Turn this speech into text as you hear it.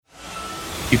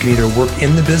You can either work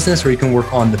in the business or you can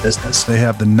work on the business. They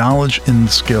have the knowledge and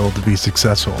the skill to be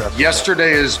successful.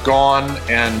 Yesterday is gone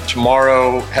and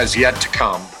tomorrow has yet to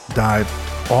come. Dive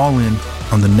all in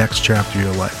on the next chapter of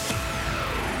your life.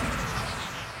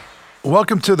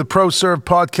 Welcome to the ProServe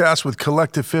podcast with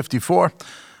Collective 54,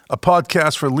 a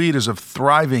podcast for leaders of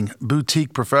thriving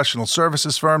boutique professional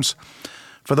services firms.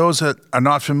 For those that are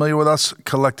not familiar with us,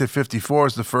 Collective 54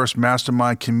 is the first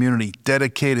mastermind community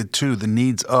dedicated to the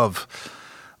needs of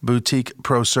boutique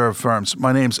ProServe firms.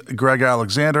 My name's Greg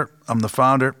Alexander. I'm the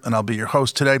founder, and I'll be your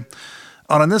host today.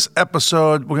 On this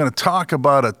episode, we're going to talk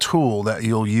about a tool that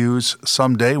you'll use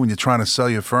someday when you're trying to sell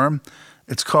your firm.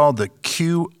 It's called the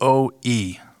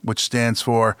QOE, which stands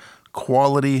for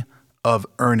Quality of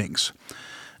Earnings.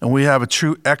 And we have a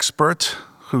true expert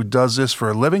who does this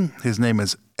for a living. His name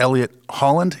is Elliot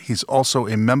Holland. He's also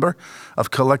a member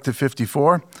of Collective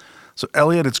 54. So,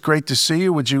 Elliot, it's great to see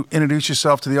you. Would you introduce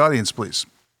yourself to the audience, please?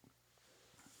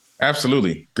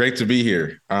 Absolutely. Great to be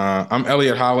here. I'm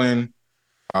Elliot Holland,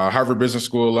 Harvard Business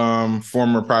School alum,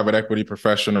 former private equity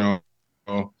professional,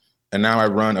 and now I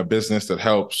run a business that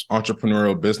helps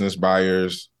entrepreneurial business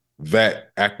buyers vet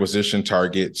acquisition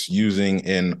targets using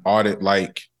an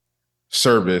audit-like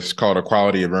service called a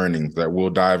quality of earnings that we'll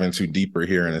dive into deeper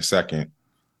here in a second.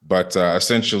 But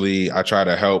essentially, I try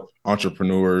to help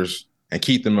entrepreneurs and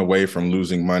keep them away from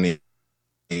losing money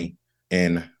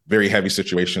in very heavy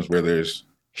situations where there's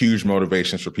huge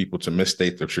motivations for people to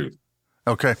misstate the truth.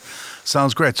 Okay,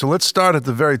 sounds great. So let's start at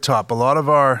the very top. A lot of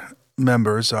our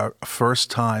members are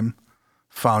first-time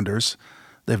founders.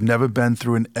 They've never been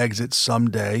through an exit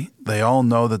someday. They all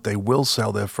know that they will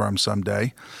sell their firm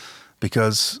someday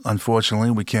because,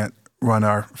 unfortunately, we can't run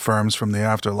our firms from the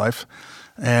afterlife.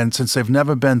 And since they've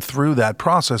never been through that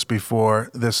process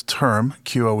before, this term,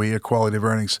 QOE, or quality of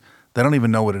earnings, they don't even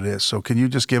know what it is. So can you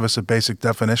just give us a basic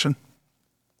definition?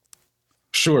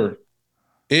 Sure.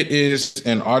 It is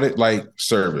an audit-like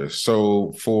service.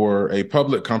 So for a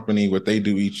public company, what they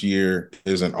do each year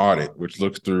is an audit, which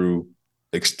looks through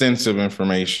extensive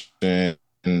information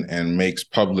and makes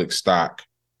public stock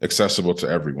accessible to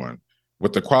everyone.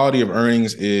 What the quality of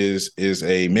earnings is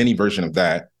a mini version of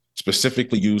that,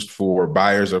 specifically used for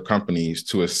buyers of companies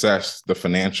to assess the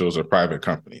financials of private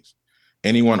companies.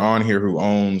 Anyone on here who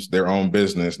owns their own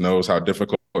business knows how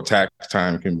difficult tax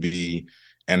time can be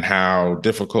and how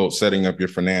difficult setting up your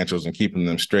financials and keeping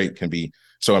them straight can be.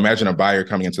 So imagine a buyer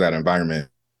coming into that environment.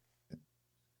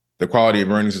 The quality of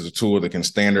earnings is a tool that can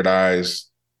standardize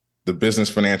the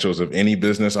business financials of any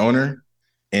business owner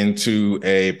into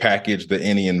a package that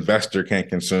any investor can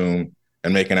consume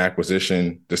and make an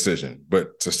acquisition decision.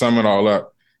 But to sum it all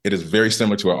up, it is very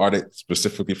similar to an audit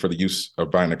specifically for the use of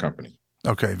buying a company.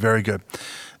 Okay, very good.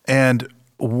 And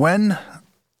when,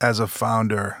 as a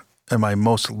founder, am I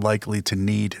most likely to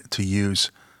need to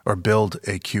use or build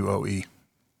a QOE?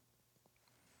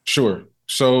 Sure.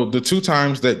 So the two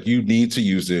times that you need to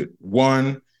use it,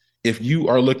 one, if you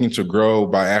are looking to grow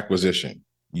by acquisition,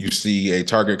 you see a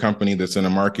target company that's in a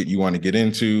market you want to get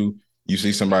into, you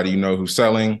see somebody you know who's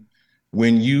selling.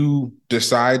 When you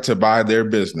decide to buy their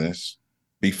business,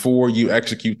 before you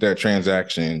execute that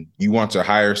transaction, you want to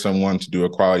hire someone to do a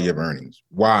quality of earnings.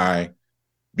 Why?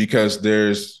 Because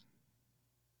there's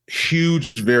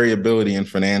huge variability in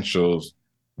financials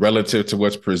relative to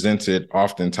what's presented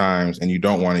oftentimes, and you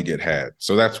don't want to get had.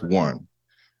 So that's one.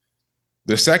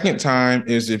 The second time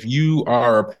is if you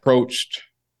are approached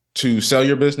to sell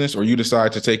your business or you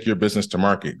decide to take your business to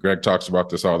market. Greg talks about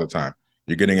this all the time.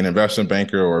 You're getting an investment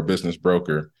banker or a business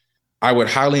broker. I would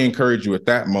highly encourage you at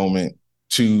that moment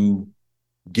to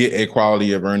get a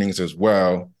quality of earnings as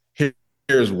well.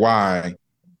 Here's why.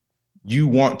 You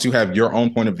want to have your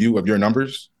own point of view of your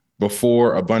numbers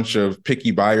before a bunch of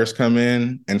picky buyers come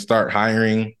in and start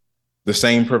hiring the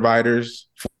same providers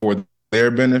for their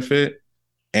benefit.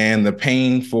 And the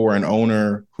pain for an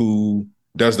owner who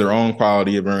does their own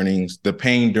quality of earnings, the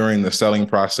pain during the selling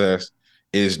process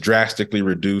is drastically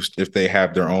reduced if they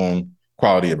have their own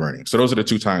quality of earnings. So those are the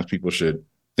two times people should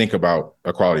think about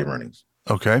a quality of earnings.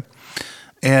 Okay.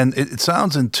 And it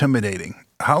sounds intimidating.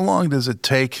 How long does it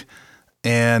take?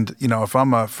 And, you know, if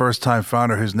I'm a first-time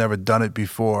founder who's never done it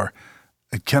before,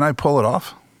 can I pull it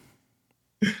off?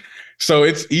 So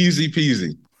it's easy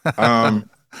peasy.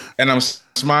 And I'm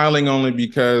smiling only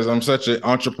because I'm such an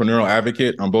entrepreneurial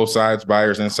advocate on both sides,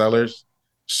 buyers and sellers.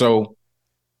 So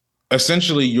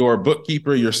essentially your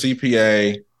bookkeeper, your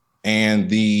CPA, and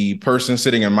the person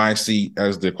sitting in my seat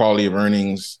as the quality of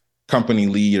earnings company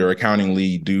lead or accounting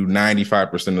lead do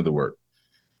 95% of the work.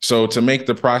 So to make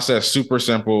the process super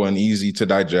simple and easy to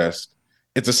digest,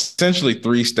 it's essentially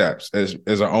 3 steps as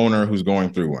an owner who's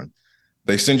going through one.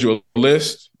 They send you a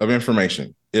list of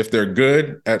information. If they're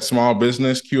good at small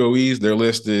business QOEs, their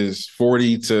list is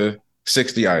 40 to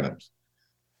 60 items.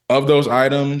 Of those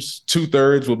items,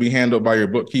 2/3 will be handled by your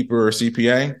bookkeeper or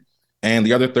CPA, and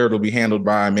the other third will be handled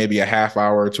by maybe a half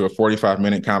hour to a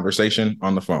 45-minute conversation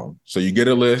on the phone. So you get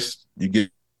a list, you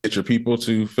get your people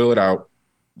to fill it out.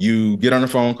 You get on a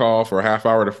phone call for a half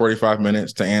hour to 45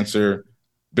 minutes to answer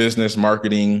business,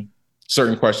 marketing,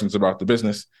 certain questions about the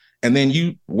business. And then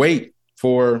you wait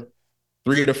for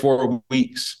 3 to 4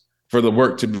 weeks for the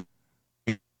work to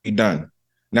be done.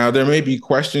 Now, there may be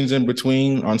questions in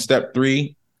between on step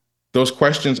 3. Those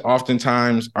questions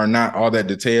oftentimes are not all that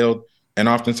detailed, and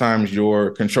oftentimes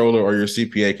your controller or your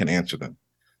CPA can answer them.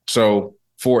 So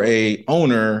for a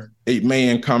owner, it may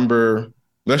encumber,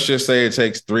 let's just say it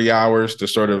takes 3 hours to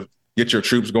sort of get your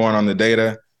troops going on the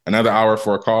data, another hour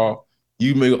for a call.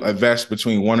 You may invest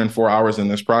between 1 and 4 hours in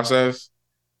this process.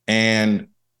 And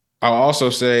I'll also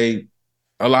say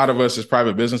a lot of us as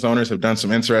private business owners have done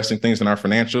some interesting things in our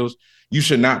financials. You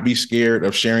should not be scared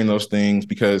of sharing those things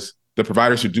because the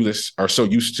providers who do this are so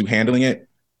used to handling it.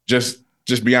 Just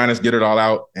be honest, get it all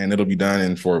out, and it'll be done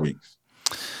in 4 weeks.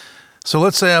 So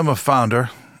let's say I'm a founder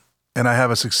and I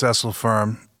have a successful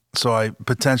firm. So I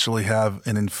potentially have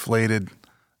an inflated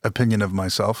opinion of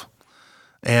myself.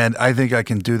 And I think I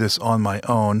can do this on my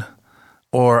own,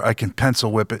 or I can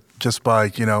pencil whip it just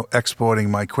by, exporting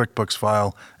my QuickBooks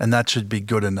file, and that should be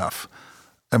good enough.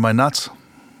 Am I nuts?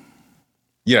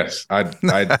 Yes, I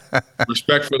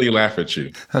respectfully laugh at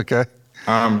you. Okay.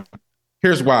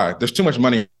 Here's why. There's too much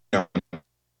money on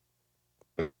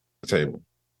the table.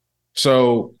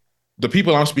 So the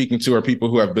people I'm speaking to are people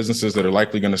who have businesses that are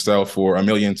likely going to sell for $1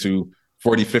 million to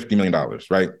 $40, $50 million,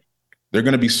 right? They're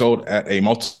going to be sold at a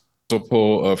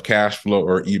multiple of cash flow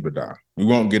or EBITDA. We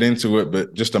won't get into it,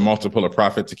 but just a multiple of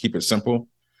profit to keep it simple.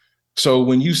 So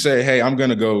when you say, hey, I'm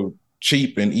going to go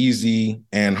cheap and easy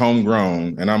and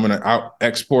homegrown, and I'm going to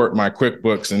export my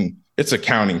QuickBooks, and it's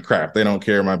accounting crap. They don't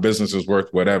care. My business is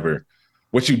worth whatever.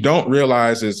 What you don't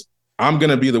realize is I'm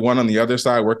going to be the one on the other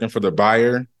side working for the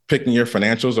buyer, picking your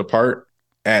financials apart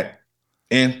at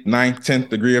nth, 9th, 10th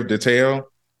degree of detail,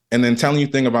 and then telling you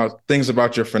things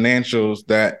about your financials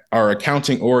that are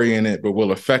accounting oriented, but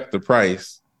will affect the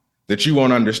price that you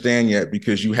won't understand yet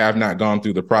because you have not gone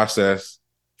through the process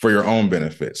for your own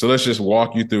benefit. So let's just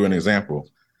walk you through an example.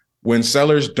 When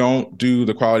sellers don't do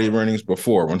the quality of earnings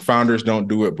before, when founders don't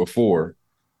do it before,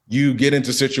 you get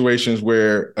into situations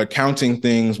where accounting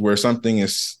things where something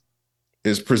is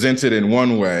presented in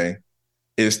one way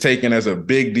is taken as a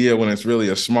big deal when it's really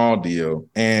a small deal,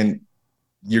 and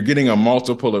you're getting a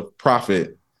multiple of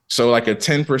profit. So like a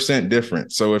 10%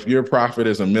 difference. So if your profit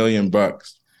is $1 million,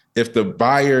 if the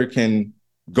buyer can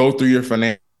go through your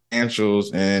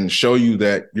financials and show you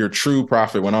that your true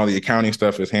profit when all the accounting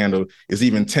stuff is handled is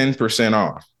even 10%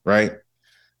 off, right?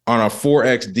 On a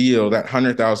 4X deal, that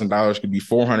 $100,000 could be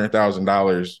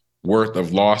 $400,000 worth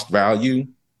of lost value.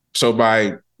 So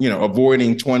by,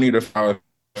 avoiding 20 to 5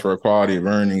 for a quality of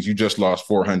earnings, you just lost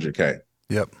 $400K.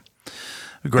 Yep.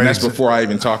 Great. And that's before I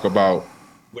even talk about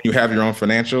when you have your own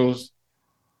financials,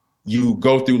 you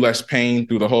go through less pain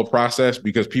through the whole process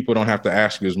because people don't have to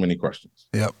ask you as many questions.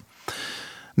 Yep.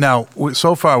 Now,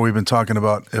 so far we've been talking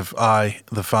about if I,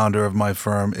 the founder of my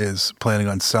firm, is planning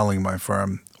on selling my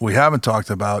firm. We haven't talked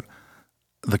about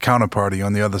the counterparty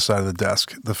on the other side of the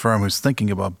desk, the firm who's thinking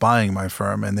about buying my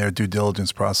firm and their due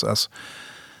diligence process.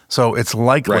 So it's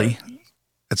likely,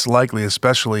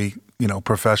 especially,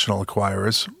 professional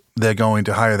acquirers, they're going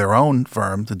to hire their own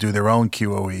firm to do their own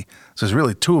QOE. So there's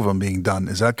really 2 of them being done.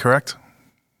 Is that correct?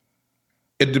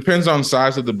 It depends on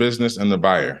size of the business and the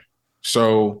buyer.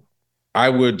 So I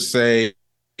would say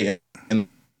in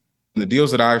the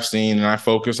deals that I've seen, and I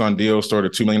focus on deals sort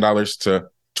of $2 million to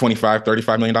 $25,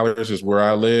 $35 million is where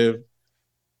I live.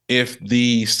 If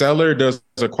the seller does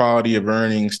a quality of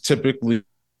earnings, typically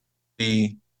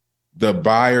the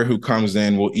buyer who comes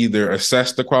in will either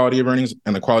assess the quality of earnings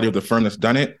and the quality of the firm that's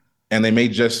done it, and they may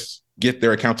just get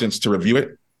their accountants to review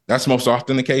it. That's most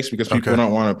often the case because people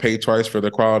don't want to pay twice for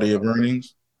the quality of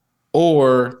earnings.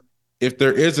 Or if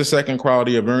there is a second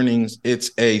quality of earnings,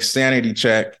 it's a sanity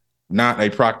check, not a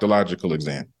proctological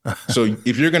exam. So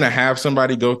if you're going to have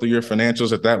somebody go through your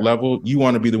financials at that level, you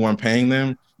want to be the one paying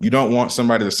them. You don't want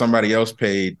somebody that somebody else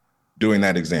paid doing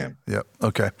that exam. Yep.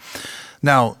 Okay.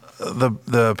 Now,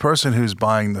 the person who's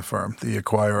buying the firm, the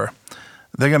acquirer,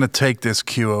 they're going to take this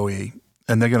QOE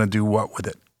and they're going to do what with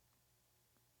it?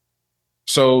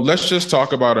 So let's just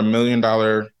talk about $1 million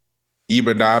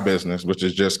EBITDA business, which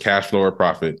is just cash flow or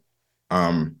profit,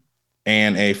 and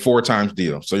a 4 times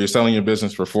deal. So you're selling your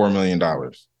business for $4 million.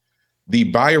 the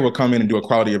buyer will come in and do a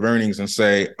quality of earnings and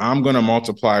say, I'm going to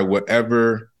multiply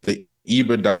whatever the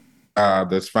EBITDA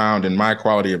that's found in my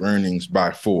quality of earnings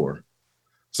by 4.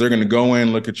 So they're going to go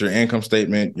in, look at your income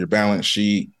statement, your balance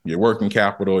sheet, your working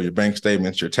capital, your bank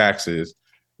statements, your taxes,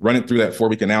 run it through that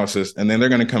 4-week analysis. And then they're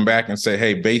going to come back and say,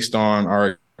 hey, based on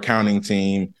our accounting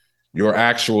team, your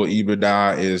actual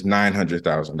EBITDA is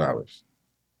 $900,000.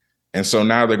 And so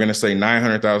now they're going to say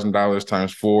 $900,000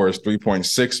 times 4 is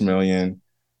 3.6 million,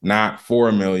 not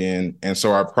 4 million. And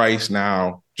so our price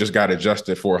now just got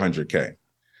adjusted $400K.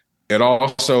 It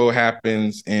also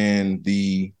happens in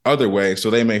the other way. So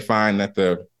they may find that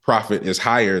the profit is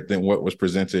higher than what was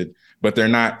presented, but they're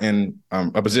not in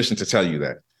a position to tell you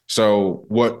that. So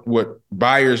what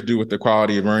buyers do with the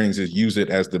quality of earnings is use it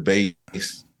as the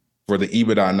base for the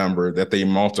EBITDA number that they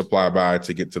multiply by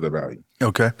to get to the value.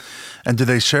 Okay. And do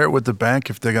they share it with the bank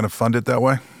if they're going to fund it that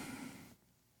way?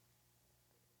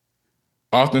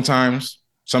 Oftentimes,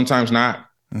 sometimes not,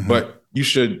 but you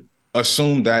should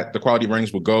assume that the quality of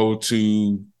earnings will go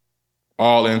to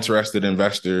all interested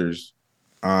investors,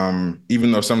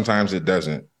 even though sometimes it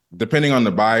doesn't. Depending on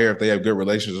the buyer, if they have good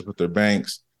relationships with their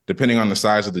banks, depending on the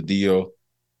size of the deal.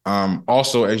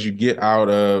 Also, as you get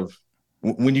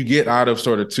when you get out of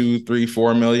sort of 2, 3,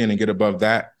 4 million and get above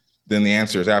that, then the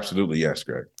answer is absolutely yes,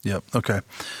 Greg. Yep. Okay.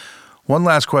 One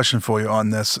last question for you on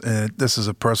this. This is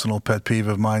a personal pet peeve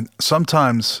of mine.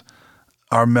 Sometimes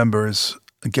our members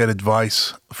get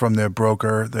advice from their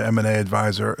broker, the M&A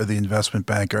advisor, or the investment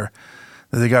banker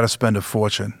that they got to spend a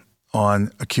fortune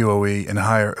on a QOE and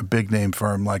hire a big name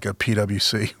firm like a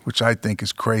PwC, which I think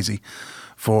is crazy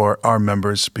for our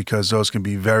members because those can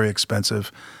be very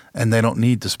expensive and they don't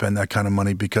need to spend that kind of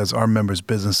money because our members'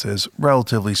 businesses,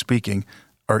 relatively speaking,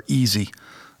 are easy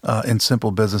and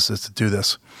simple businesses to do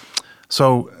this.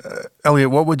 So,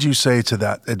 Elliot, what would you say to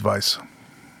that advice?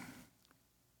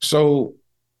 So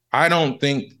I don't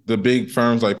think the big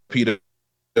firms like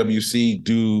PwC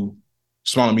do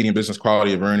small and medium business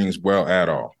quality of earnings well at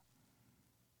all.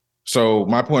 So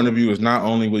my point of view is not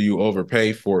only will you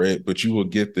overpay for it, but you will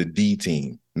get the D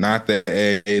team, not the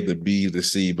A, the B, the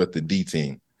C, but the D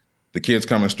team. The kids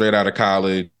coming straight out of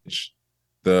college,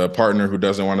 the partner who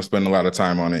doesn't want to spend a lot of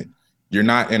time on it. You're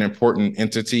not an important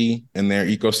entity in their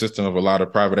ecosystem of a lot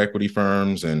of private equity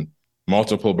firms and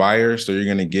multiple buyers. So you're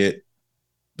going to get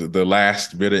the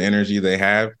last bit of energy they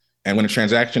have. And when a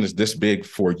transaction is this big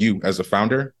for you as a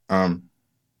founder,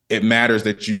 it matters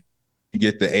that you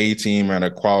get the A team at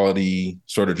a quality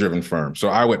sort of driven firm. So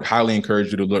I would highly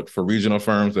encourage you to look for regional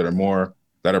firms that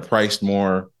are priced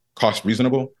more cost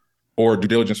reasonable, or due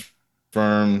diligence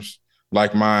firms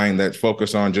like mine that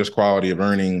focus on just quality of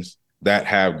earnings that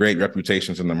have great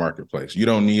reputations in the marketplace. You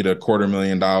don't need a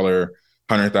 $250,000,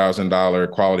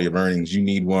 $100,000 quality of earnings. You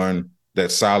need one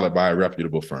that's solid by a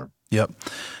reputable firm. Yep.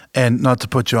 And not to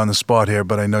put you on the spot here,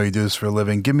 but I know you do this for a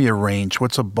living. Give me a range.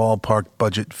 What's a ballpark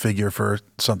budget figure for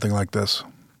something like this?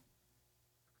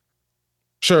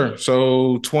 Sure.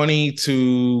 So $20,000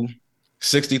 to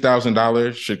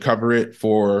 $60,000 should cover it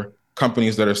for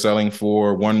companies that are selling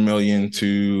for $1 million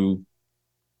to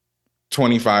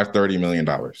 $25, $30 million.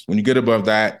 When you get above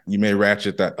that, you may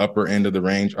ratchet that upper end of the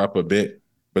range up a bit,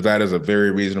 but that is a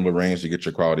very reasonable range to get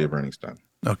your quality of earnings done.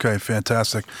 Okay,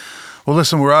 fantastic. Well,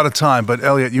 listen, we're out of time, but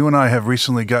Elliot, you and I have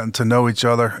recently gotten to know each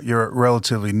other. You're a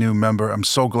relatively new member. I'm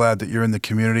so glad that you're in the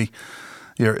community.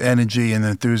 Your energy and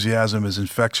enthusiasm is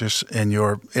infectious, and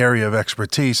your area of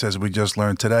expertise, as we just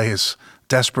learned today, is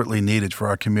desperately needed for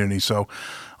our community. So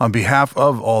on behalf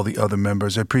of all the other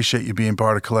members, I appreciate you being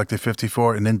part of Collective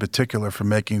 54, and in particular for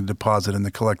making the deposit in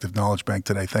the Collective Knowledge Bank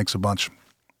today. Thanks a bunch.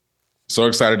 So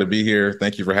excited to be here.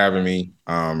 Thank you for having me.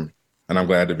 And I'm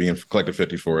glad to be in Collective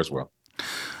 54 as well.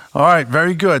 All right,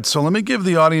 very good. So let me give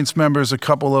the audience members a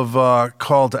couple of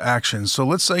call to actions. So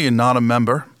let's say you're not a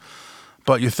member,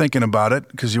 but you're thinking about it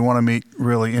because you want to meet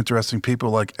really interesting people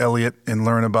like Elliot and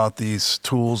learn about these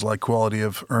tools like quality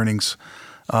of earnings.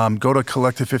 Go to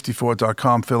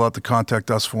collective54.com, fill out the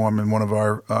Contact Us form, and one of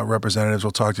our representatives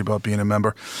will talk to you about being a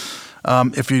member.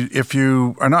 If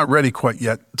you are not ready quite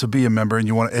yet to be a member and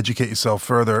you want to educate yourself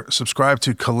further, subscribe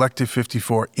to Collective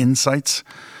 54 Insights,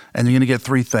 and you're going to get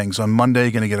 3 things. On Monday,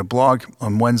 you're going to get a blog.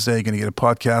 On Wednesday, you're going to get a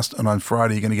podcast. And on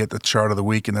Friday, you're going to get the chart of the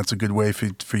week, and that's a good way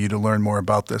for you to learn more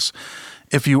about this.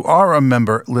 If you are a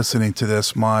member listening to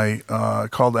this, my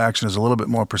call to action is a little bit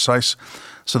more precise.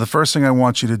 So the first thing I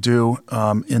want you to do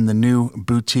in the new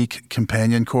Boutique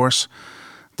Companion course,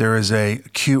 There is a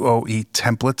QOE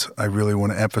template I really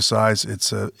want to emphasize.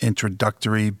 It's an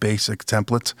introductory basic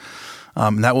template.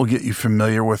 And that will get you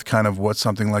familiar with kind of what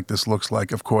something like this looks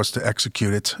like. Of course, to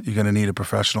execute it, you're going to need a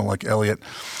professional like Elliot.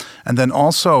 And then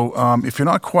also, if you're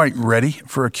not quite ready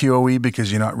for a QOE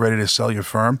because you're not ready to sell your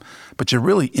firm, but you're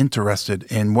really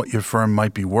interested in what your firm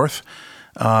might be worth,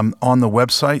 on the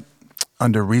website,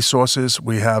 under resources,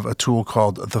 we have a tool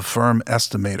called the Firm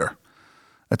Estimator.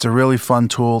 It's a really fun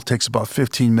tool. It takes about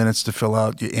 15 minutes to fill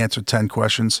out. You answer 10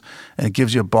 questions, and it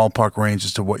gives you a ballpark range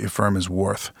as to what your firm is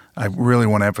worth. I really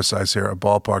want to emphasize here a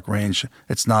ballpark range.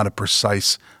 It's not a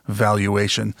precise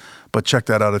valuation, but check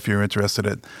that out if you're interested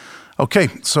in it. Okay,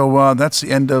 so that's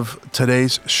the end of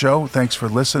today's show. Thanks for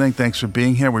listening. Thanks for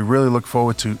being here. We really look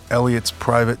forward to Elliot's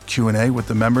private Q&A with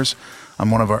the members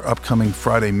on one of our upcoming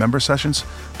Friday member sessions.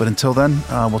 But until then,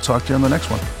 we'll talk to you on the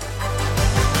next one.